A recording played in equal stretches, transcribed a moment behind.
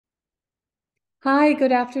Hi,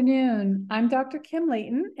 good afternoon. I'm Dr. Kim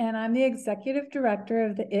Layton, and I'm the Executive Director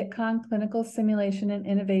of the ITCON Clinical Simulation and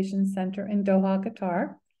Innovation Center in Doha,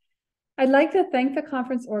 Qatar. I'd like to thank the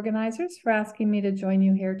conference organizers for asking me to join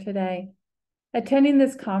you here today. Attending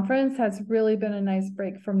this conference has really been a nice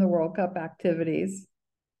break from the World Cup activities.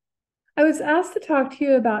 I was asked to talk to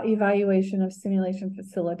you about evaluation of simulation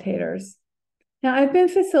facilitators. Now, I've been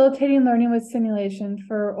facilitating learning with simulation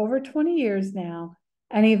for over 20 years now,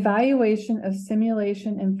 and evaluation of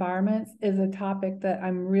simulation environments is a topic that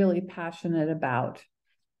I'm really passionate about.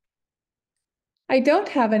 I don't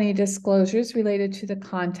have any disclosures related to the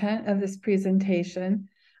content of this presentation.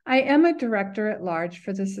 I am a director at large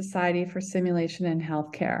for the Society for Simulation in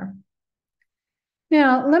Healthcare.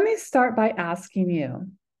 Now, let me start by asking you,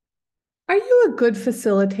 are you a good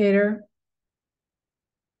facilitator?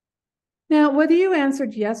 Now, whether you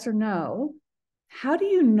answered yes or no, how do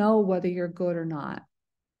you know whether you're good or not?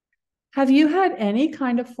 Have you had any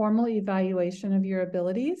kind of formal evaluation of your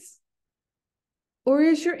abilities? Or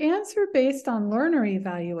is your answer based on learner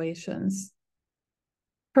evaluations?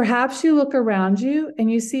 Perhaps you look around you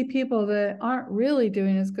and you see people that aren't really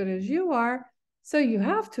doing as good as you are, so you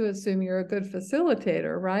have to assume you're a good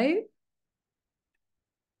facilitator, right?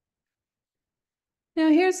 Now,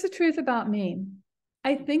 here's the truth about me.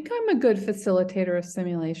 I think I'm a good facilitator of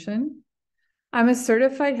simulation. I'm a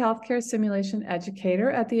certified healthcare simulation educator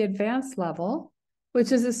at the advanced level,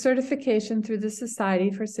 which is a certification through the Society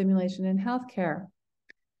for Simulation in Healthcare.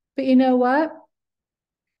 But you know what?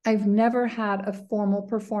 I've never had a formal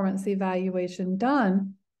performance evaluation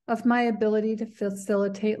done of my ability to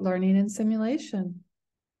facilitate learning in simulation.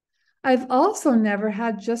 I've also never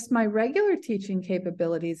had just my regular teaching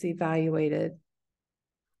capabilities evaluated.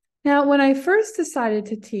 Now, when I first decided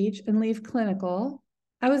to teach and leave clinical,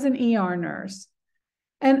 I was an ER nurse,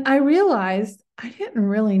 and I realized I didn't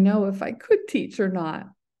really know if I could teach or not.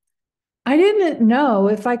 I didn't know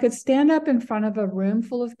if I could stand up in front of a room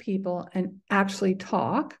full of people and actually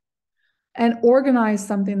talk and organize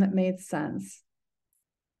something that made sense.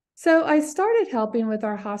 So I started helping with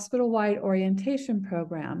our hospital-wide orientation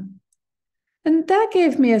program. And that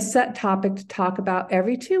gave me a set topic to talk about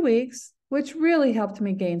every 2 weeks, which really helped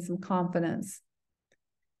me gain some confidence.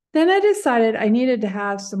 Then I decided I needed to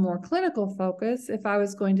have some more clinical focus if I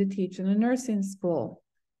was going to teach in a nursing school.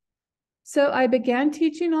 So I began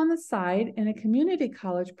teaching on the side in a community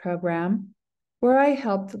college program where I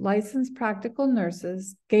helped licensed practical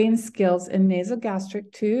nurses gain skills in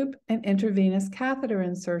nasogastric tube and intravenous catheter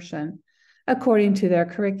insertion, according to their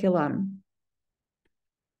curriculum.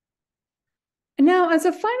 And now, as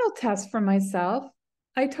a final test for myself,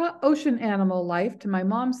 I taught ocean animal life to my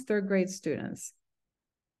mom's third grade students.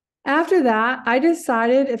 After that, I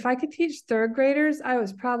decided if I could teach third graders, I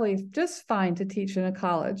was probably just fine to teach in a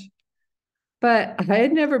college. But I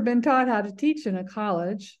had never been taught how to teach in a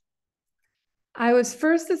college. I was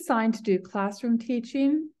first assigned to do classroom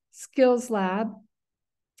teaching, skills lab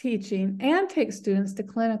teaching, and take students to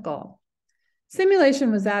clinical.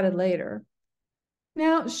 Simulation was added later.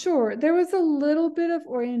 Now, sure, there was a little bit of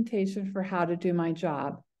orientation for how to do my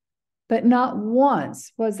job, but not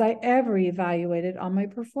once was I ever evaluated on my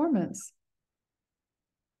performance.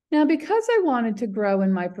 Now, because I wanted to grow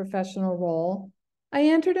in my professional role, I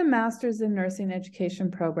entered a master's in nursing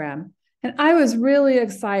education program, and I was really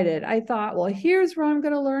excited. I thought, well, here's where I'm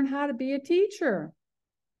going to learn how to be a teacher.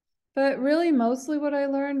 But really, mostly what I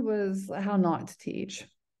learned was how not to teach.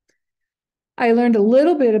 I learned a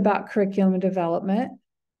little bit about curriculum development,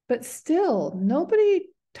 but still, nobody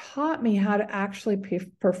taught me how to actually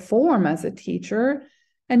perform as a teacher,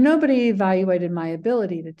 and nobody evaluated my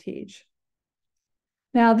ability to teach.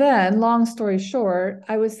 Now then, long story short,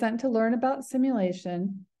 I was sent to learn about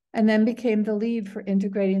simulation and then became the lead for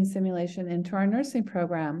integrating simulation into our nursing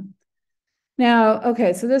program. Now,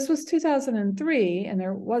 okay, so this was 2003 and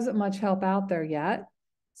there wasn't much help out there yet.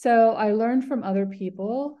 So I learned from other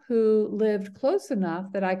people who lived close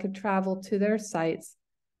enough that I could travel to their sites.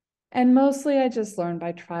 And mostly I just learned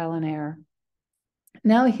by trial and error.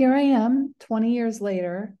 Now here I am 20 years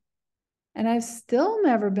later, and I've still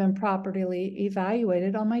never been properly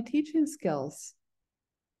evaluated on my teaching skills.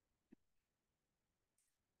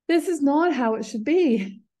 This is not how it should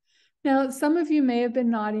be. Now, some of you may have been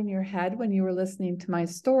nodding your head when you were listening to my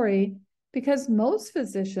story, because most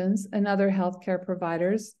physicians and other healthcare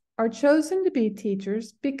providers are chosen to be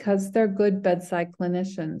teachers because they're good bedside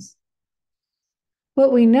clinicians.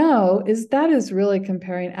 What we know is that is really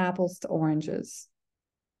comparing apples to oranges.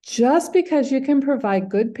 Just because you can provide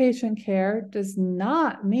good patient care does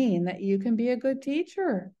not mean that you can be a good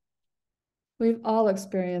teacher. We've all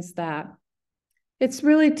experienced that. It's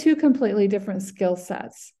really two completely different skill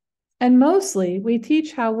sets. And mostly we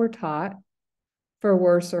teach how we're taught, for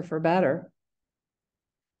worse or for better.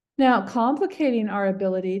 Now, complicating our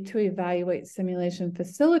ability to evaluate simulation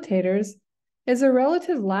facilitators is a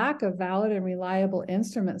relative lack of valid and reliable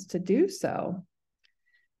instruments to do so.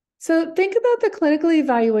 So think about the clinical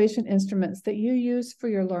evaluation instruments that you use for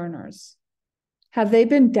your learners. Have they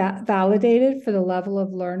been validated for the level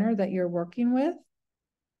of learner that you're working with?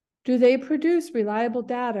 Do they produce reliable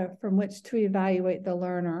data from which to evaluate the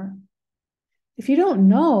learner? If you don't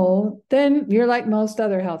know, then you're like most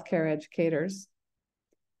other healthcare educators.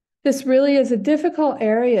 This really is a difficult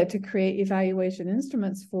area to create evaluation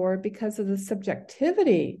instruments for because of the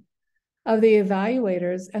subjectivity of the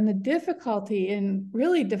evaluators and the difficulty in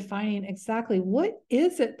really defining exactly what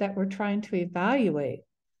is it that we're trying to evaluate.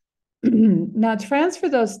 Now, transfer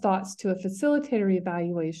those thoughts to a facilitator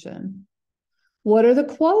evaluation. What are the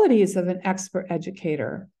qualities of an expert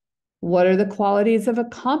educator? What are the qualities of a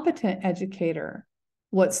competent educator?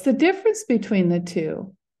 What's the difference between the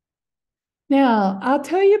two? Now, I'll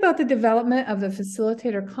tell you about the development of the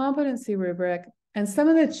facilitator competency rubric and some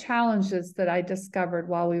of the challenges that I discovered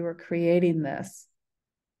while we were creating this.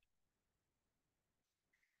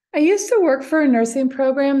 I used to work for a nursing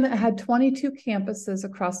program that had 22 campuses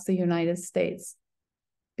across the United States.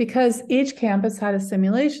 Because each campus had a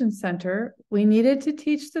simulation center, we needed to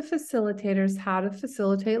teach the facilitators how to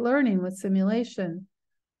facilitate learning with simulation.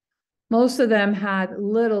 Most of them had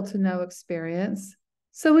little to no experience,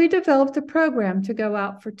 so we developed a program to go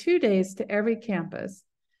out for 2 days to every campus,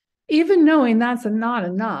 even knowing that's not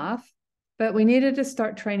enough, but we needed to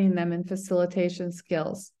start training them in facilitation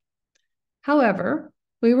skills. However,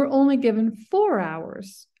 we were only given 4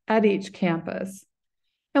 hours at each campus.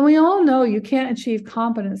 And we all know you can't achieve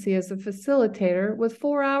competency as a facilitator with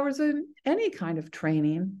 4 hours of any kind of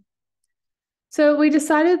training. So we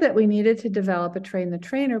decided that we needed to develop a train the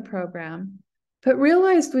trainer program, but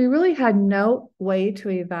realized we really had no way to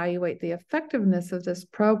evaluate the effectiveness of this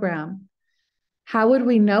program. How would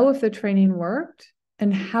we know if the training worked?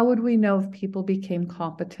 And how would we know if people became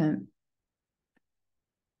competent?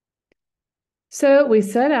 So we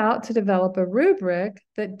set out to develop a rubric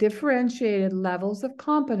that differentiated levels of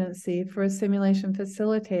competency for a simulation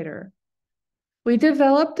facilitator. We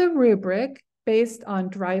developed a rubric based on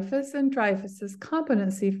Dreyfus and Dreyfus's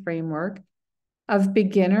competency framework of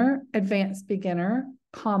beginner, advanced beginner,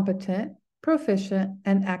 competent, proficient,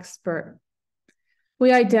 and expert.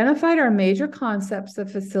 We identified our major concepts of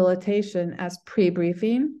facilitation as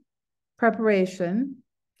pre-briefing, preparation,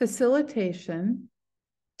 facilitation,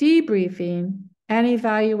 debriefing, and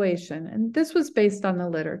evaluation, and this was based on the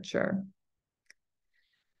literature.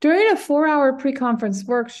 During a 4-hour pre-conference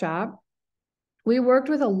workshop, we worked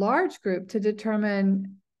with a large group to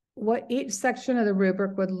determine what each section of the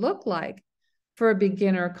rubric would look like for a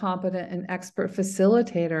beginner, competent, and expert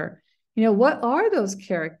facilitator. You know, what are those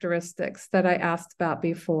characteristics that I asked about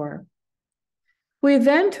before? We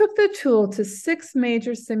then took the tool to 6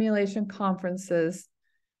 major simulation conferences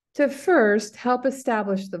to first help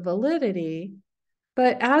establish the validity,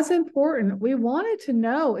 but as important, we wanted to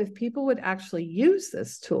know if people would actually use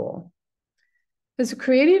this tool. Because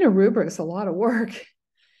creating a rubric is a lot of work,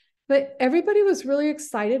 but everybody was really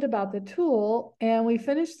excited about the tool, and we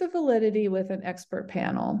finished the validity with an expert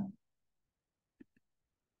panel.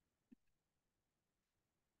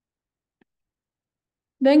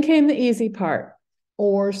 Then came the easy part,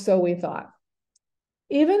 or so we thought.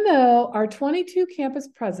 Even though our 22 campus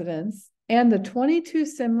presidents and the 22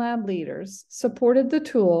 SimLab leaders supported the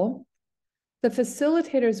tool, the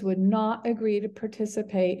facilitators would not agree to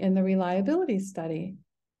participate in the reliability study.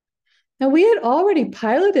 Now, we had already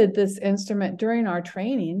piloted this instrument during our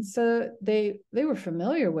training, so they were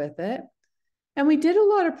familiar with it. And we did a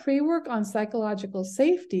lot of pre-work on psychological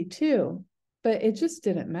safety too, but it just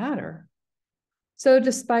didn't matter. So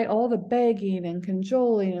despite all the begging and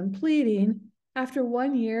cajoling and pleading, after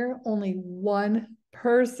 1 year, only 1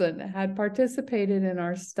 person had participated in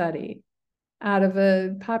our study out of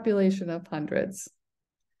a population of hundreds.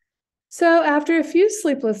 So after a few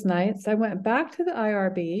sleepless nights, I went back to the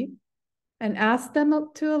IRB and asked them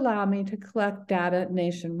to allow me to collect data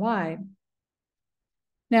nationwide.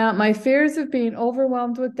 Now, my fears of being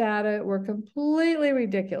overwhelmed with data were completely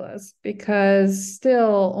ridiculous because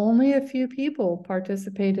still only a few people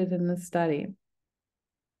participated in the study.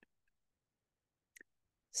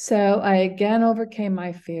 So I again overcame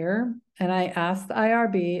my fear, and I asked the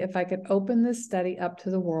IRB if I could open this study up to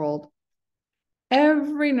the world,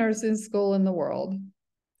 every nursing school in the world.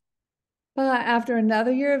 But after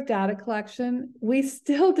another year of data collection, we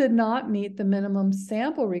still did not meet the minimum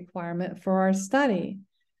sample requirement for our study.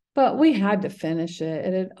 But we had to finish it.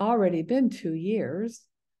 It had already been 2 years.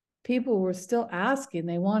 People were still asking,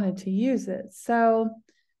 they wanted to use it. So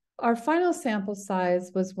our final sample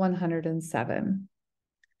size was 107.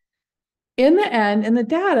 In the end, in the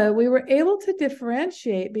data, we were able to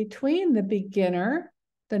differentiate between the beginner,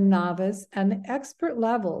 the novice, and the expert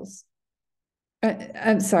levels.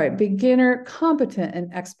 Beginner, competent,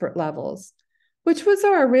 and expert levels, which was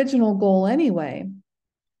our original goal anyway.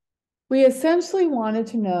 We essentially wanted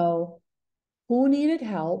to know who needed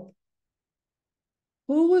help,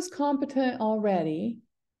 who was competent already,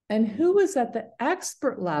 and who was at the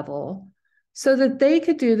expert level so that they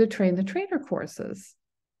could do the train the trainer courses.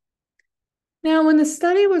 Now, when the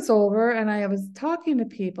study was over and I was talking to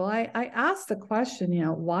people, I asked the question,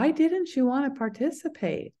 why didn't you want to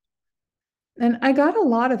participate? And I got a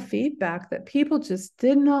lot of feedback that people just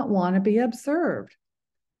did not want to be observed.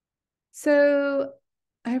 So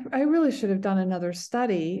I really should have done another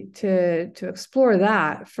study to explore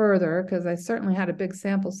that further, because I certainly had a big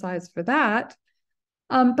sample size for that.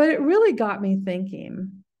 But it really got me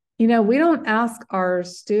thinking, we don't ask our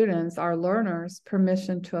students, our learners,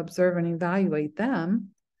 permission to observe and evaluate them.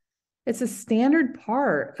 It's a standard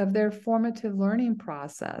part of their formative learning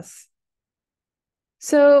process.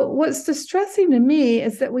 So what's distressing to me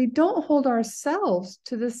is that we don't hold ourselves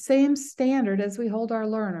to the same standard as we hold our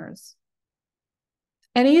learners.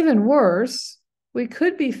 And even worse, we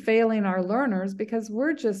could be failing our learners because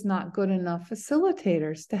we're just not good enough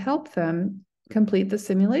facilitators to help them complete the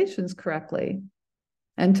simulations correctly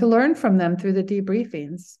and to learn from them through the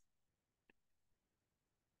debriefings.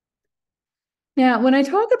 Now, when I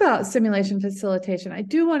talk about simulation facilitation, I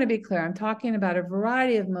do want to be clear. I'm talking about a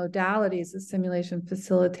variety of modalities of simulation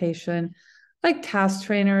facilitation, like task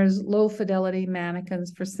trainers, low fidelity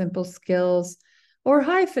mannequins for simple skills, or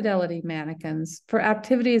high fidelity mannequins for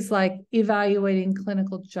activities like evaluating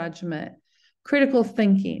clinical judgment, critical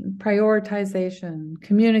thinking, prioritization,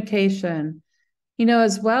 communication,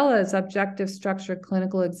 as well as objective structured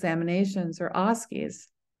clinical examinations, or OSCEs.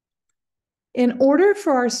 In order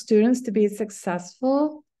for our students to be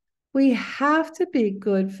successful, we have to be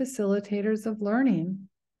good facilitators of learning.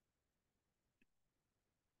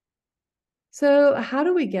 So how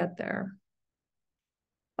do we get there?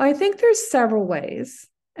 I think there's several ways,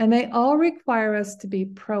 and they all require us to be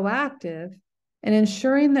proactive in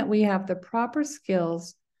ensuring that we have the proper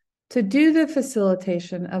skills to do the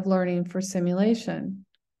facilitation of learning for simulation.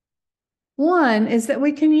 One is that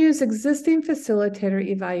we can use existing facilitator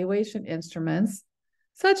evaluation instruments,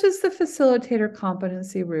 such as the Facilitator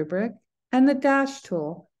Competency Rubric and the DASH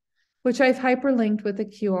tool, which I've hyperlinked with the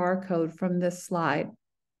QR code from this slide.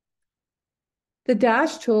 The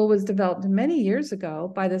DASH tool was developed many years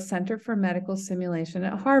ago by the Center for Medical Simulation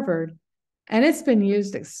at Harvard, and it's been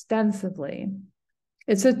used extensively.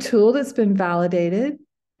 It's a tool that's been validated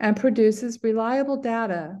and produces reliable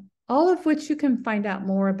data, all of which you can find out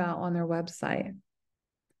more about on their website.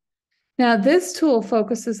 Now, this tool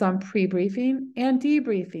focuses on pre-briefing and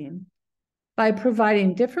debriefing by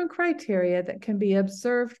providing different criteria that can be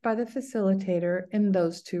observed by the facilitator in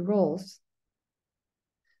those two roles.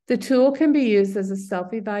 The tool can be used as a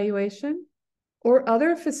self-evaluation, or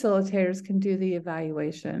other facilitators can do the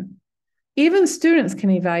evaluation. Even students can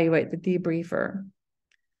evaluate the debriefer.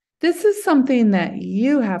 This is something that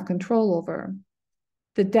you have control over.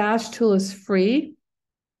 The DASH tool is free,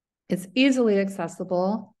 it's easily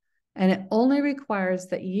accessible, and it only requires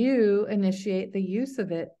that you initiate the use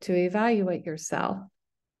of it to evaluate yourself.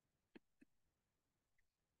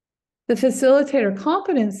 The Facilitator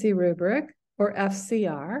Competency Rubric, or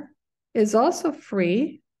FCR, is also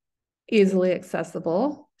free, easily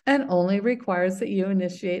accessible, and only requires that you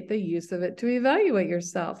initiate the use of it to evaluate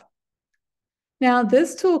yourself. Now,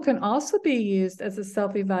 this tool can also be used as a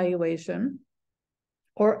self-evaluation,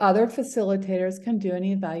 or other facilitators can do an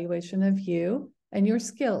evaluation of you and your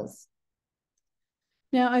skills.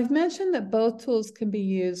 Now, I've mentioned that both tools can be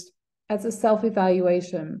used as a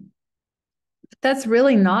self-evaluation. That's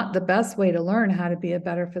really not the best way to learn how to be a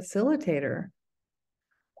better facilitator.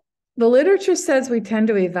 The literature says we tend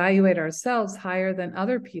to evaluate ourselves higher than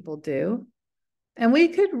other people do, and we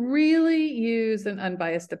could really use an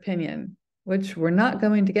unbiased opinion, which we're not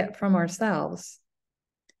going to get from ourselves.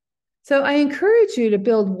 So I encourage you to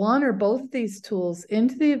build one or both of these tools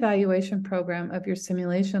into the evaluation program of your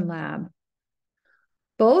simulation lab.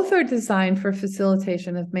 Both are designed for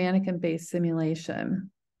facilitation of mannequin-based simulation.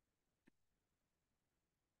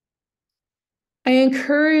 I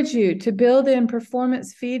encourage you to build in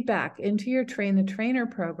performance feedback into your Train the Trainer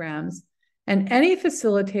programs and any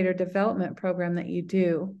facilitator development program that you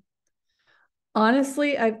do.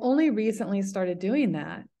 Honestly, I've only recently started doing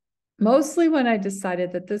that, mostly when I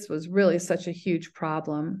decided that this was really such a huge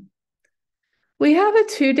problem. We have a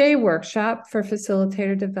 2-day workshop for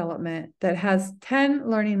facilitator development that has 10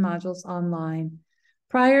 learning modules online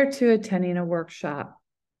prior to attending a workshop.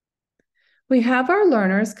 We have our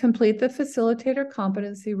learners complete the facilitator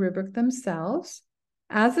competency rubric themselves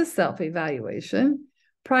as a self-evaluation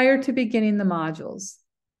prior to beginning the modules.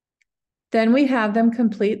 Then we have them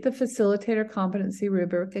complete the facilitator competency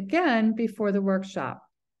rubric again before the workshop.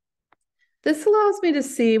 This allows me to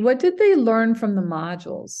see what did they learn from the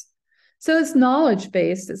modules. So it's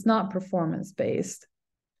knowledge-based, it's not performance-based.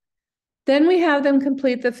 Then we have them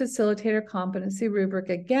complete the facilitator competency rubric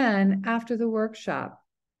again after the workshop.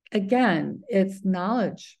 Again, it's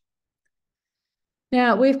knowledge.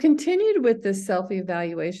 Now, we've continued with this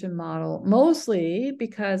self-evaluation model, mostly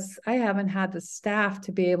because I haven't had the staff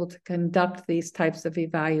to be able to conduct these types of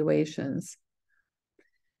evaluations.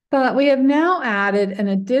 But we have now added an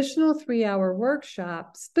additional 3-hour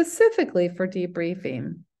workshop specifically for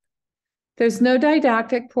debriefing. There's no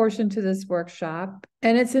didactic portion to this workshop,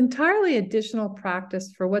 and it's entirely additional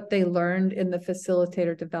practice for what they learned in the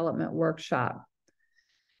facilitator development workshop.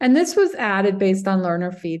 And this was added based on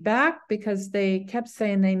learner feedback because they kept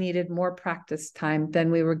saying they needed more practice time than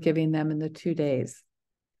we were giving them in the 2 days.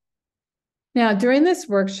 Now, during this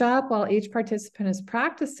workshop, while each participant is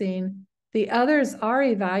practicing, the others are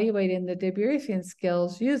evaluating the debriefing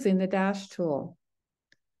skills using the DASH tool.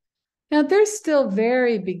 Now, they're still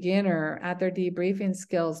very beginner at their debriefing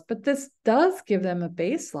skills, but this does give them a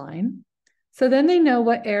baseline. So then they know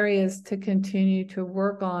what areas to continue to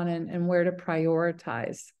work on and where to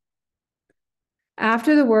prioritize.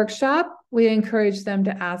 After the workshop, we encourage them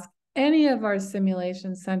to ask any of our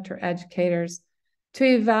simulation center educators to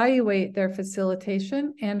evaluate their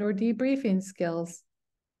facilitation and/or debriefing skills,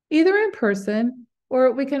 either in person,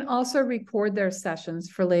 or we can also record their sessions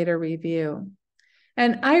for later review.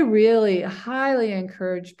 And I really highly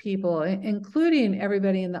encourage people, including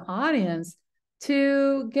everybody in the audience,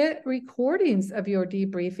 to get recordings of your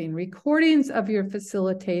debriefing, recordings of your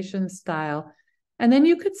facilitation style, and then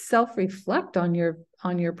you could self-reflect on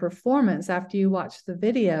your performance after you watch the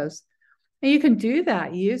videos. And you can do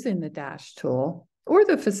that using the DASH tool or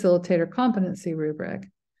the facilitator competency rubric.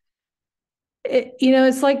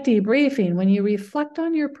 It's like debriefing. When you reflect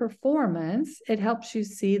on your performance, it helps you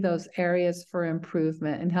see those areas for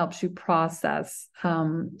improvement and helps you process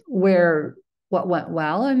what went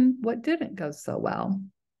well and what didn't go so well.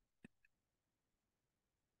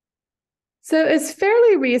 So it's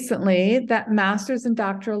fairly recently that master's and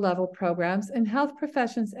doctoral level programs in health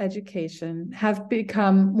professions education have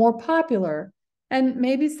become more popular, and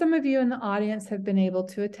maybe some of you in the audience have been able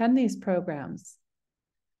to attend these programs.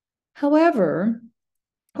 However,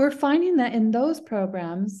 we're finding that in those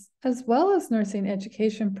programs, as well as nursing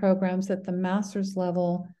education programs at the master's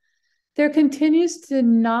level, there continues to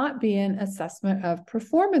not be an assessment of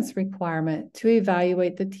performance requirement to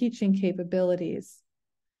evaluate the teaching capabilities.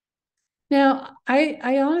 Now,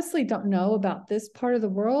 I honestly don't know about this part of the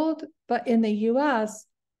world, but in the US,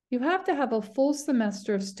 you have to have a full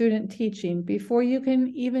semester of student teaching before you can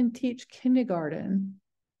even teach kindergarten.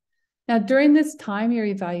 Now, during this time, you're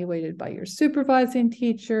evaluated by your supervising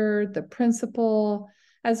teacher, the principal,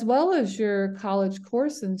 as well as your college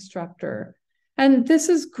course instructor. And this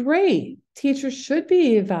is great. Teachers should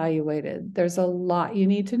be evaluated. There's a lot you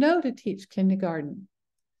need to know to teach kindergarten.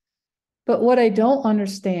 But what I don't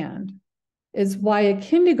understand is why a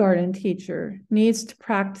kindergarten teacher needs to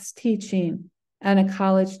practice teaching and a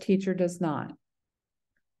college teacher does not.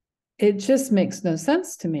 It just makes no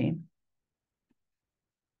sense to me.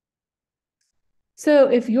 So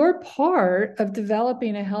if you're part of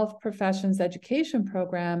developing a health professions education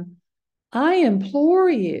program, I implore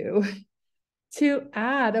you to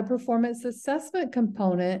add a performance assessment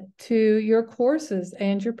component to your courses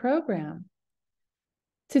and your program.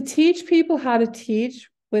 To teach people how to teach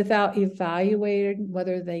without evaluating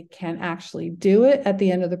whether they can actually do it at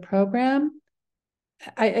the end of the program,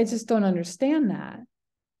 I just don't understand that.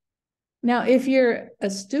 Now, if you're a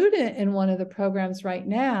student in one of the programs right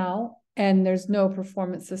now and there's no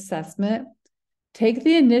performance assessment, take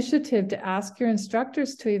the initiative to ask your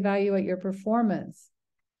instructors to evaluate your performance.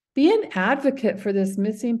 Be an advocate for this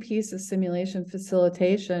missing piece of simulation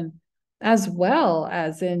facilitation, as well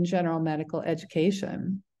as in general medical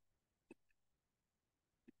education.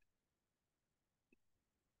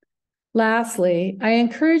 Lastly, I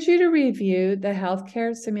encourage you to review the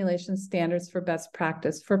healthcare simulation standards for best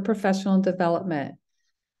practice for professional development.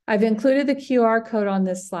 I've included the QR code on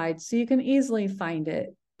this slide so you can easily find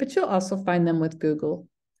it, but you'll also find them with Google.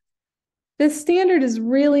 This standard is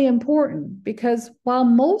really important because while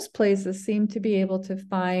most places seem to be able to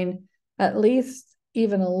find at least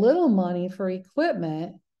even a little money for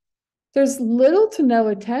equipment, there's little to no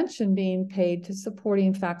attention being paid to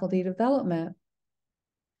supporting faculty development.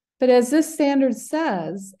 But as this standard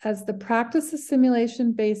says, as the practice of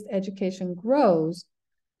simulation-based education grows,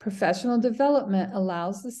 professional development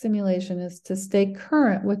allows the simulationists to stay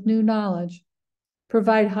current with new knowledge,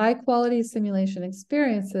 provide high-quality simulation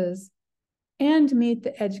experiences, and meet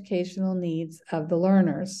the educational needs of the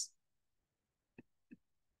learners.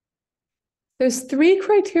 There's 3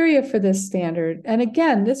 criteria for this standard. And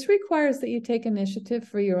again, this requires that you take initiative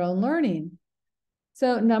for your own learning.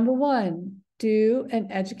 So number 1, do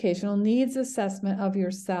an educational needs assessment of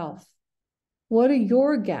yourself. What are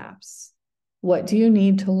your gaps? What do you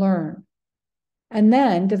need to learn? And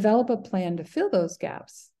then develop a plan to fill those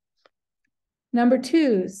gaps. Number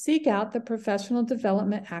 2, seek out the professional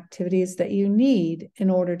development activities that you need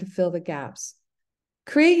in order to fill the gaps.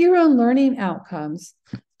 Create your own learning outcomes.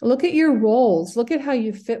 Look at your roles. Look at how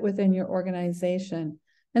you fit within your organization.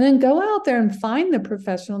 And then go out there and find the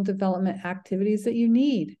professional development activities that you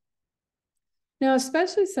need. Now,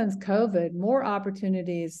 especially since COVID, more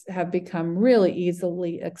opportunities have become really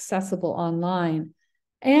easily accessible online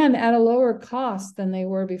and at a lower cost than they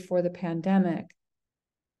were before the pandemic.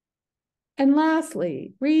 And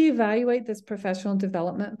lastly, reevaluate this professional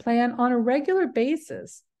development plan on a regular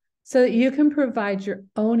basis so that you can provide your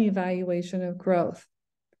own evaluation of growth.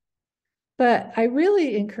 But I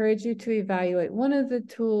really encourage you to evaluate one of the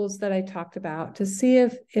tools that I talked about to see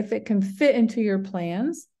if it can fit into your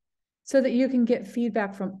plans so that you can get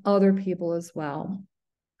feedback from other people as well.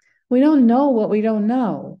 We don't know what we don't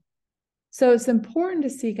know. So it's important to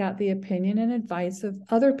seek out the opinion and advice of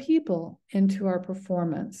other people into our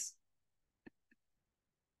performance.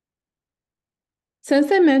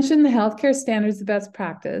 Since I mentioned the healthcare standards of best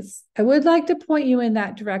practice, I would like to point you in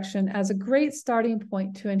that direction as a great starting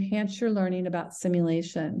point to enhance your learning about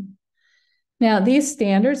simulation. Now, these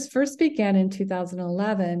standards first began in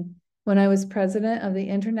 2011 when I was president of the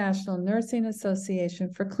International Nursing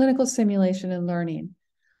Association for Clinical Simulation and Learning,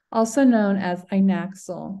 also known as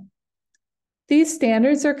INACSL. These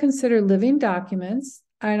standards are considered living documents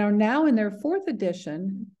and are now in their 4th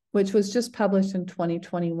edition, which was just published in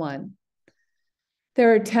 2021.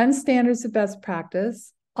 There are 10 standards of best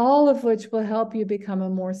practice, all of which will help you become a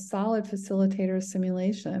more solid facilitator of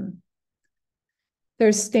simulation.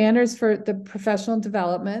 There's standards for the professional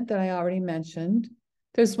development that I already mentioned.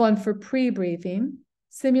 There's one for pre-briefing,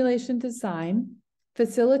 simulation design,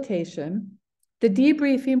 facilitation, the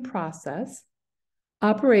debriefing process,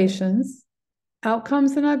 operations,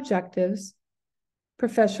 outcomes and objectives,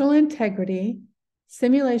 professional integrity,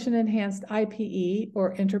 simulation enhanced IPE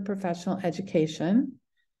or interprofessional education,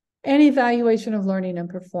 and evaluation of learning and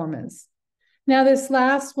performance. Now, this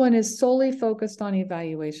last one is solely focused on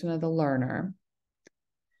evaluation of the learner.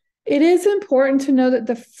 It is important to know that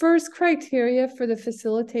the first criteria for the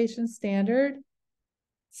facilitation standard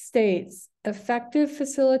states effective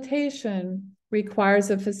facilitation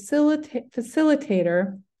requires a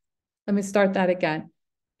facilitator. Let me start that again.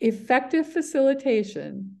 Effective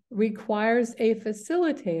facilitation requires a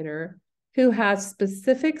facilitator who has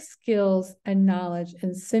specific skills and knowledge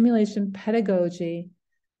in simulation pedagogy,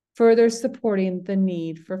 further supporting the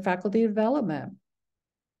need for faculty development.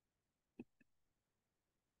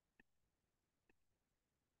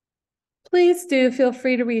 Please do feel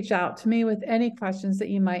free to reach out to me with any questions that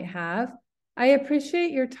you might have. I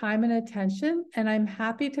appreciate your time and attention, and I'm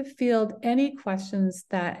happy to field any questions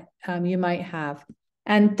that you might have.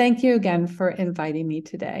 And thank you again for inviting me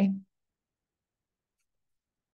today.